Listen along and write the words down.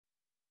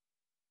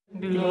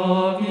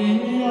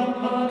Gloria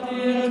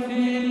Patri et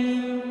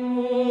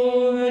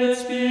Filio et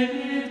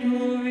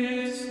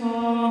Spiritui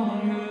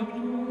Sancto.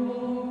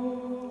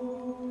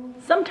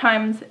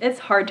 Sometimes it's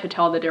hard to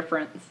tell the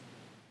difference.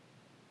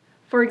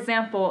 For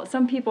example,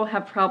 some people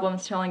have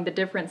problems telling the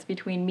difference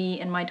between me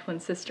and my twin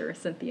sister,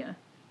 Cynthia.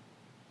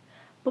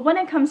 But when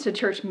it comes to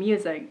church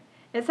music,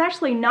 it's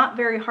actually not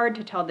very hard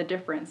to tell the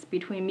difference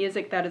between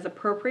music that is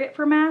appropriate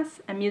for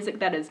Mass and music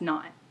that is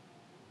not.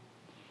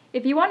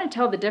 If you want to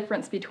tell the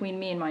difference between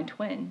me and my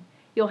twin,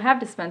 you'll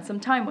have to spend some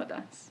time with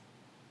us.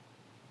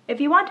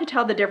 If you want to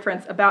tell the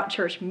difference about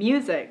church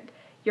music,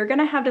 you're going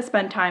to have to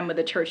spend time with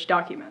the church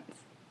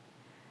documents.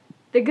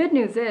 The good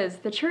news is,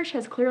 the church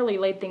has clearly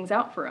laid things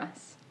out for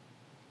us.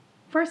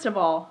 First of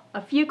all,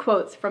 a few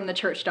quotes from the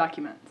church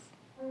documents.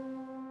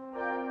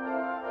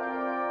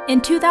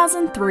 In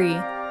 2003,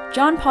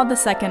 John Paul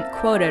II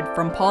quoted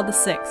from Paul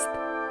VI,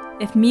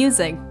 "If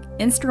music,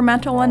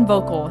 instrumental and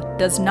vocal,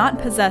 does not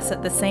possess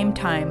at the same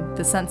time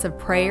the sense of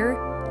prayer,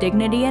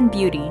 dignity, and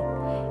beauty,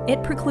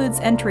 it precludes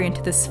entry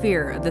into the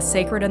sphere of the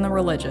sacred and the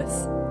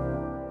religious."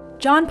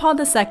 John Paul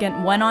II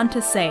went on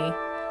to say,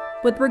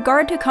 "With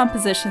regard to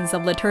compositions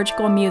of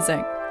liturgical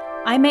music,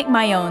 I make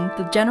my own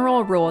the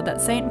general rule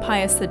that St.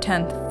 Pius X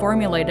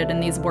formulated in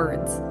these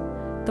words: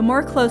 the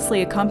more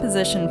closely a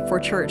composition for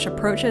church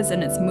approaches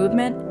in its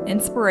movement,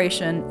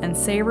 inspiration, and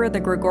savor the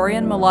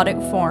Gregorian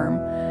melodic form,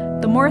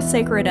 the more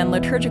sacred and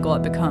liturgical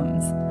it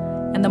becomes,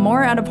 and the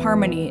more out of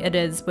harmony it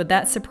is with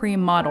that supreme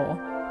model,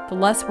 the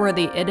less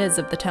worthy it is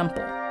of the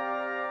temple."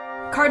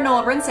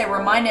 Cardinal Arinze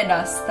reminded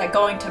us that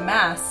going to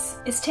Mass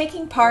is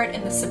taking part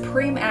in the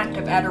supreme act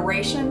of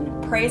adoration,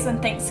 praise, and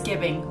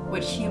thanksgiving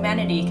which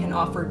humanity can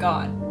offer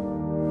God.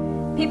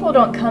 "People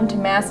don't come to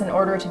Mass in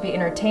order to be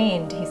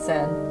entertained," he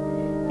said.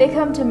 "They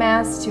come to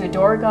Mass to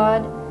adore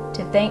God,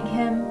 to thank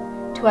Him,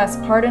 to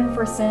ask pardon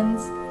for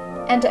sins,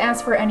 and to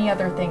ask for any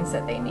other things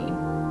that they need."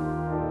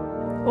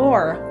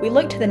 Or, we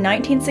look to the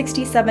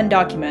 1967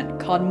 document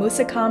called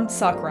Musicam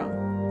Sacram.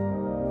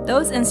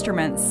 Those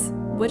instruments,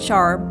 which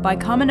are, by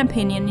common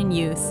opinion in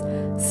use,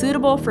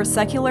 suitable for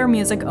secular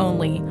music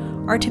only,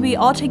 are to be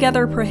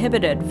altogether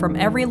prohibited from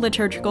every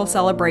liturgical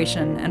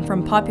celebration and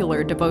from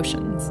popular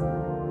devotions.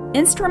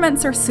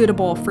 Instruments are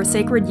suitable for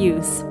sacred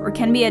use, or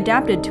can be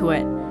adapted to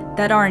it,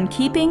 that are in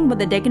keeping with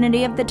the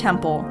dignity of the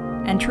temple,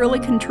 and truly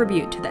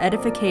contribute to the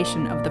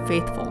edification of the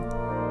faithful.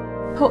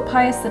 Pope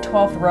Pius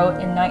XII wrote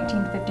in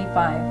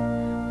 1955,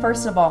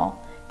 "First of all,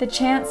 the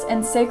chants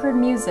and sacred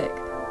music,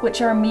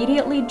 which are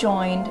immediately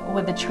joined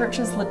with the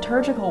Church's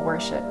liturgical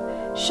worship,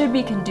 should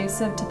be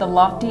conducive to the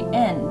lofty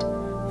end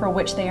for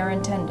which they are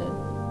intended."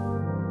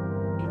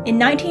 In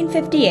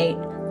 1958,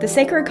 the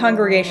Sacred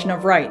Congregation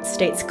of Rites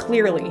states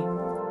clearly,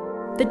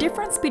 "The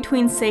difference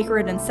between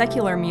sacred and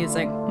secular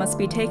music must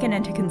be taken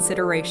into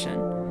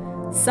consideration.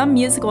 Some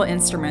musical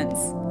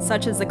instruments,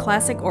 such as the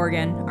classic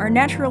organ, are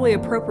naturally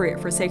appropriate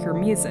for sacred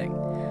music,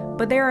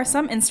 but there are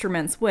some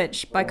instruments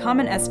which, by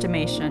common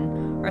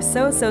estimation, are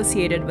so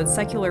associated with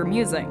secular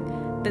music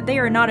that they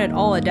are not at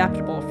all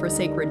adaptable for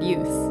sacred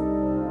use.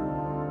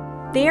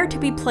 They are to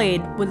be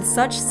played with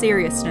such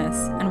seriousness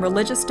and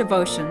religious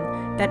devotion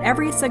that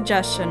every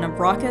suggestion of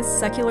raucous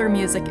secular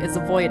music is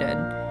avoided,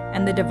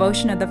 and the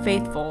devotion of the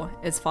faithful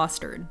is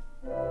fostered."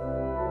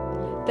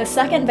 The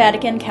Second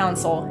Vatican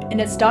Council, in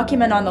its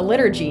document on the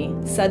liturgy,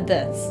 said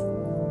this: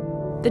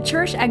 "The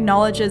Church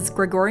acknowledges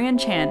Gregorian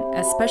chant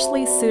as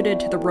specially suited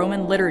to the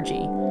Roman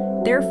liturgy.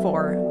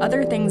 Therefore,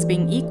 other things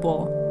being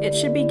equal, it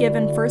should be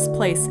given first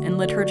place in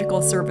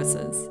liturgical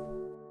services."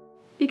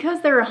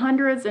 Because there are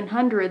hundreds and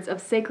hundreds of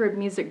sacred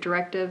music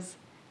directives,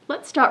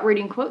 let's stop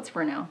reading quotes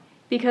for now,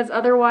 because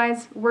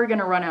otherwise we're going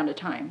to run out of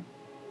time.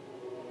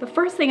 The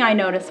first thing I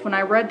noticed when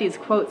I read these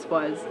quotes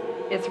was,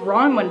 it's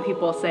wrong when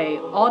people say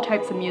all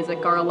types of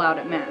music are allowed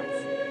at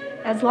Mass.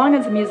 As long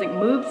as the music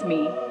moves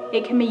me,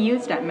 it can be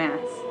used at Mass.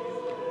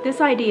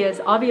 This idea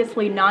is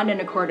obviously not in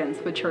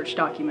accordance with church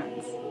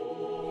documents.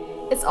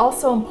 It's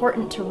also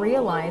important to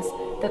realize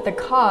that the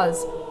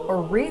cause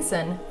or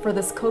reason for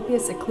this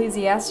copious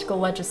ecclesiastical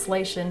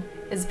legislation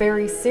is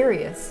very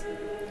serious.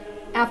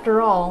 After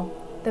all,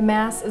 the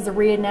Mass is a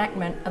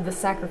reenactment of the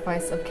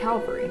sacrifice of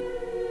Calvary.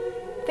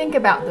 Think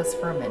about this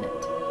for a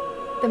minute.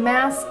 The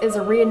Mass is a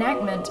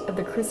reenactment of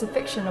the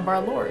crucifixion of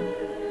our Lord.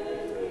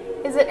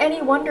 Is it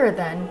any wonder,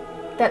 then,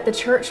 that the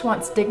Church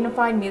wants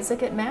dignified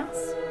music at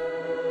Mass?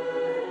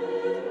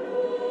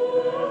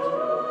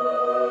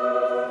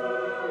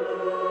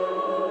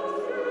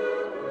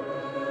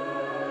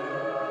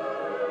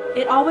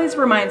 It always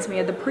reminds me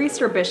of the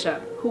priest or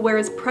bishop who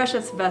wears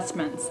precious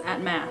vestments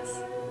at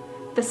Mass.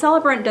 The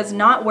celebrant does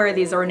not wear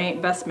these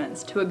ornate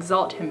vestments to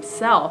exalt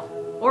himself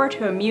or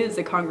to amuse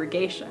the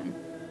congregation.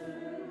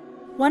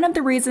 One of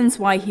the reasons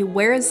why he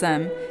wears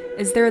them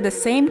is they're the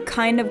same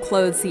kind of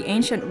clothes the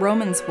ancient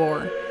Romans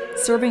wore,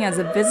 serving as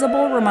a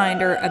visible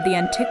reminder of the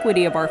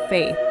antiquity of our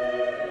faith.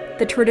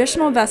 The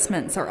traditional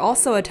vestments are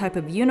also a type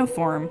of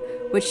uniform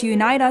which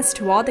unite us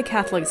to all the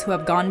Catholics who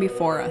have gone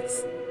before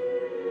us.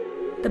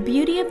 The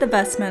beauty of the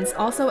vestments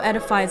also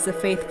edifies the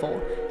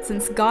faithful,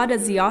 since God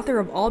is the author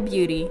of all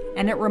beauty,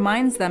 and it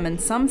reminds them in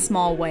some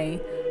small way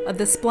of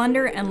the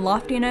splendor and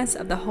loftiness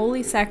of the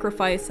holy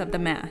sacrifice of the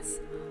Mass.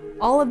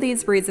 All of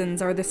these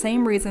reasons are the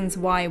same reasons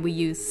why we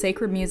use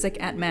sacred music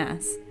at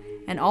Mass,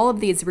 and all of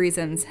these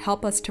reasons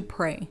help us to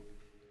pray.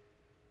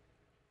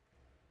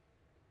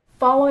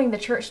 Following the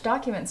church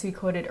documents we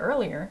quoted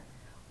earlier,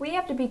 we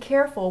have to be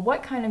careful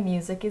what kind of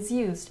music is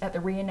used at the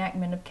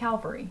reenactment of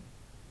Calvary.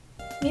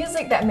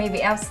 Music that may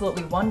be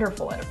absolutely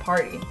wonderful at a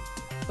party,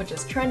 which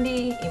is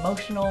trendy,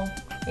 emotional,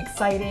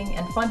 exciting,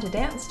 and fun to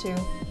dance to,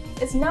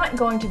 is not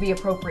going to be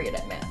appropriate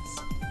at Mass.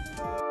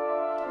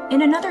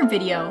 In another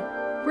video,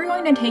 we're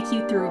going to take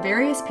you through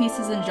various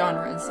pieces and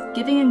genres,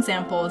 giving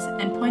examples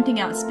and pointing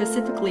out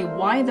specifically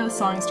why those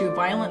songs do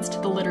violence to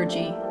the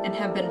liturgy and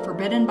have been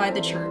forbidden by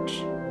the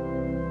Church.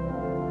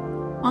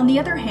 On the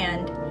other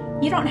hand,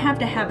 you don't have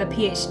to have a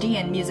PhD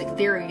in music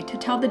theory to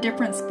tell the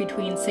difference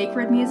between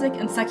sacred music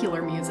and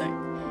secular music.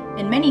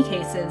 In many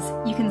cases,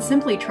 you can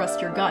simply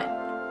trust your gut.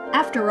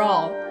 After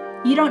all,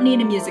 you don't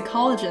need a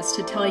musicologist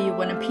to tell you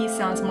when a piece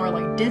sounds more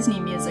like Disney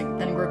music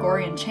than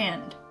Gregorian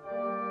chant.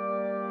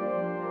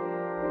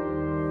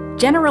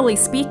 Generally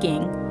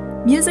speaking,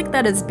 music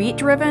that is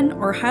beat-driven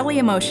or highly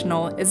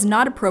emotional is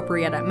not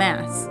appropriate at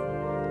Mass.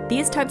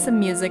 These types of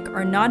music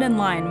are not in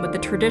line with the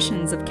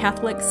traditions of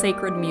Catholic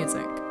sacred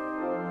music.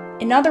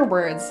 In other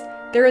words,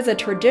 there is a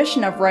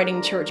tradition of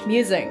writing church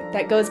music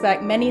that goes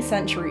back many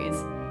centuries,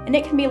 and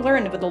it can be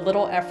learned with a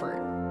little effort.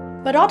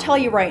 But I'll tell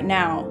you right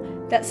now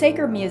that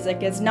sacred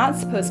music is not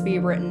supposed to be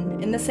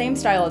written in the same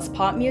style as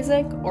pop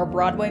music or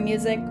Broadway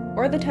music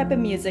or the type of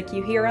music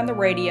you hear on the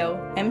radio,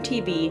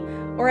 MTV,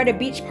 or at a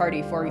beach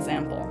party, for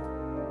example.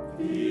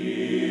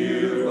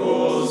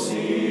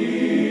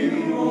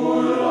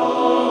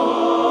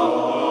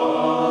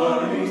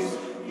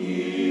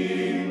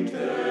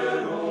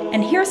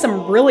 And here's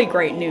some really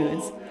great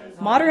news.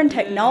 Modern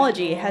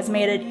technology has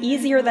made it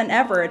easier than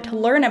ever to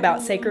learn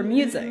about sacred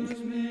music.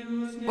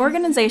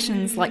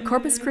 Organizations like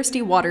Corpus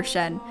Christi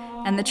Watershed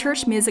and the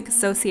Church Music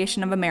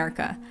Association of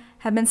America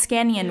have been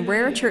scanning in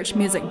rare church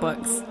music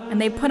books, and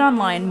they put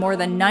online more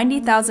than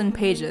 90,000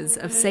 pages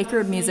of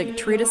sacred music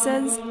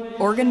treatises,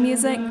 organ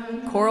music,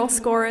 choral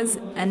scores,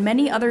 and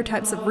many other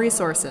types of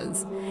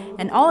resources,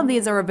 and all of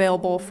these are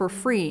available for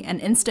free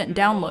and instant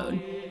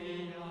download.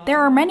 There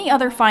are many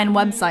other fine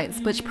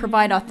websites which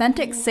provide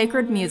authentic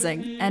sacred music,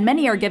 and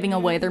many are giving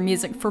away their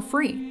music for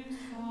free.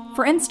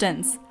 For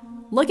instance,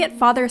 look at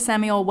Father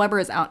Samuel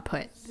Weber's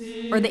output,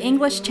 or the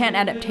English chant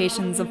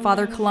adaptations of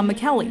Father Columba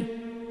Kelly.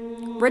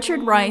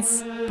 Richard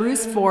Rice,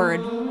 Bruce Ford,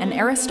 and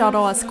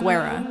Aristotle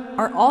Esguerra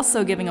are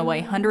also giving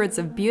away hundreds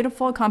of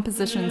beautiful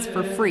compositions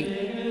for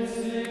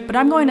free. But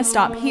I'm going to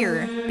stop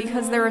here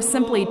because there are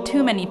simply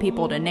too many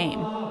people to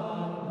name.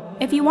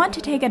 If you want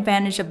to take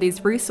advantage of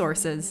these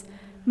resources,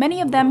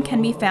 many of them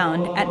can be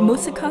found at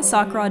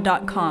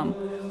musicasacra.com,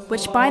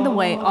 which by the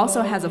way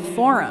also has a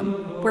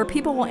forum where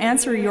people will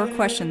answer your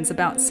questions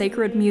about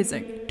sacred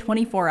music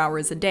 24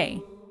 hours a day.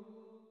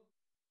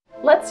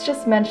 Let's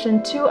just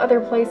mention two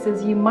other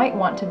places you might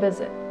want to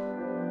visit.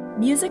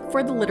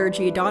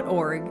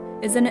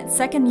 Musicfortheliturgy.org is in its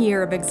second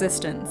year of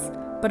existence,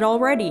 but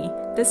already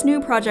this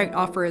new project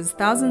offers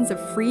thousands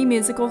of free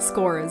musical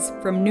scores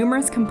from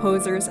numerous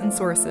composers and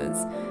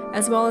sources,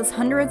 as well as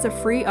hundreds of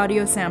free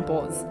audio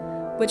samples,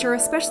 which are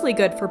especially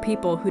good for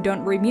people who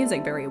don't read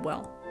music very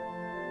well.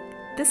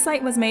 This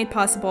site was made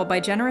possible by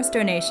generous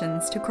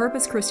donations to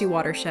Corpus Christi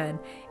Watershed,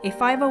 a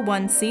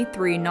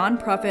 501c3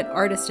 nonprofit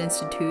artist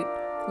institute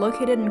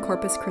located in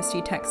Corpus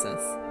Christi, Texas.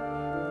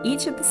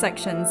 Each of the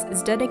sections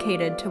is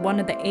dedicated to one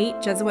of the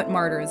 8 Jesuit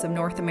martyrs of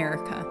North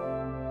America.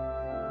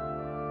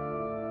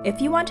 If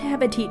you want to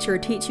have a teacher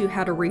teach you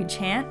how to read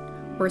chant,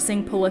 or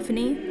sing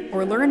polyphony,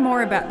 or learn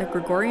more about the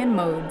Gregorian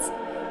modes,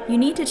 you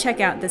need to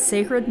check out the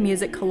Sacred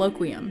Music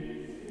Colloquium.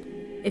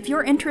 If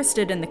you're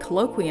interested in the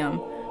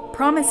colloquium,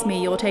 promise me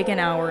you'll take an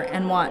hour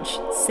and watch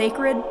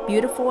Sacred,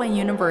 Beautiful, and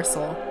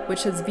Universal,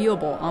 which is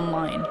viewable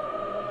online.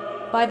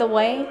 By the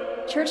way,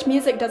 church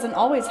music doesn't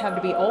always have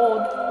to be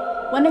old.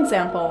 One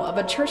example of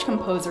a church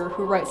composer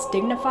who writes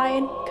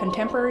dignified,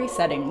 contemporary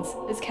settings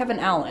is Kevin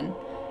Allen.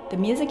 The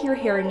music you're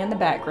hearing in the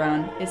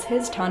background is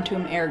his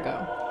Tantum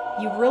Ergo.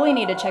 You really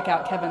need to check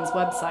out Kevin's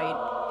website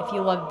if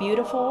you love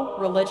beautiful,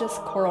 religious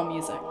choral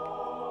music.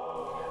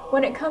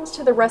 When it comes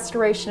to the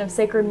restoration of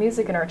sacred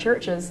music in our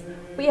churches,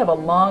 we have a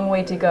long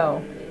way to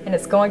go, and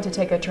it's going to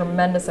take a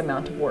tremendous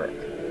amount of work.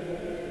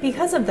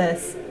 Because of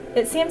this,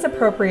 it seems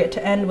appropriate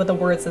to end with the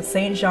words of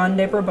Saint Jean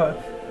de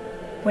Brebeuf,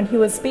 when he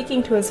was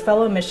speaking to his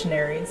fellow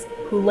missionaries,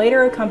 who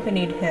later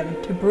accompanied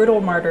him to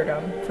brutal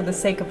martyrdom for the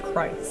sake of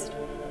Christ.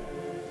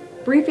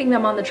 Briefing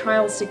them on the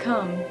trials to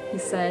come, he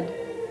said,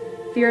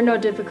 "Fear no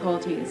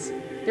difficulties.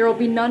 There will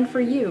be none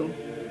for you,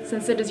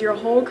 since it is your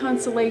whole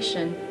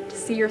consolation to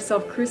see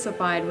yourself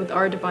crucified with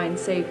our divine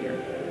Savior.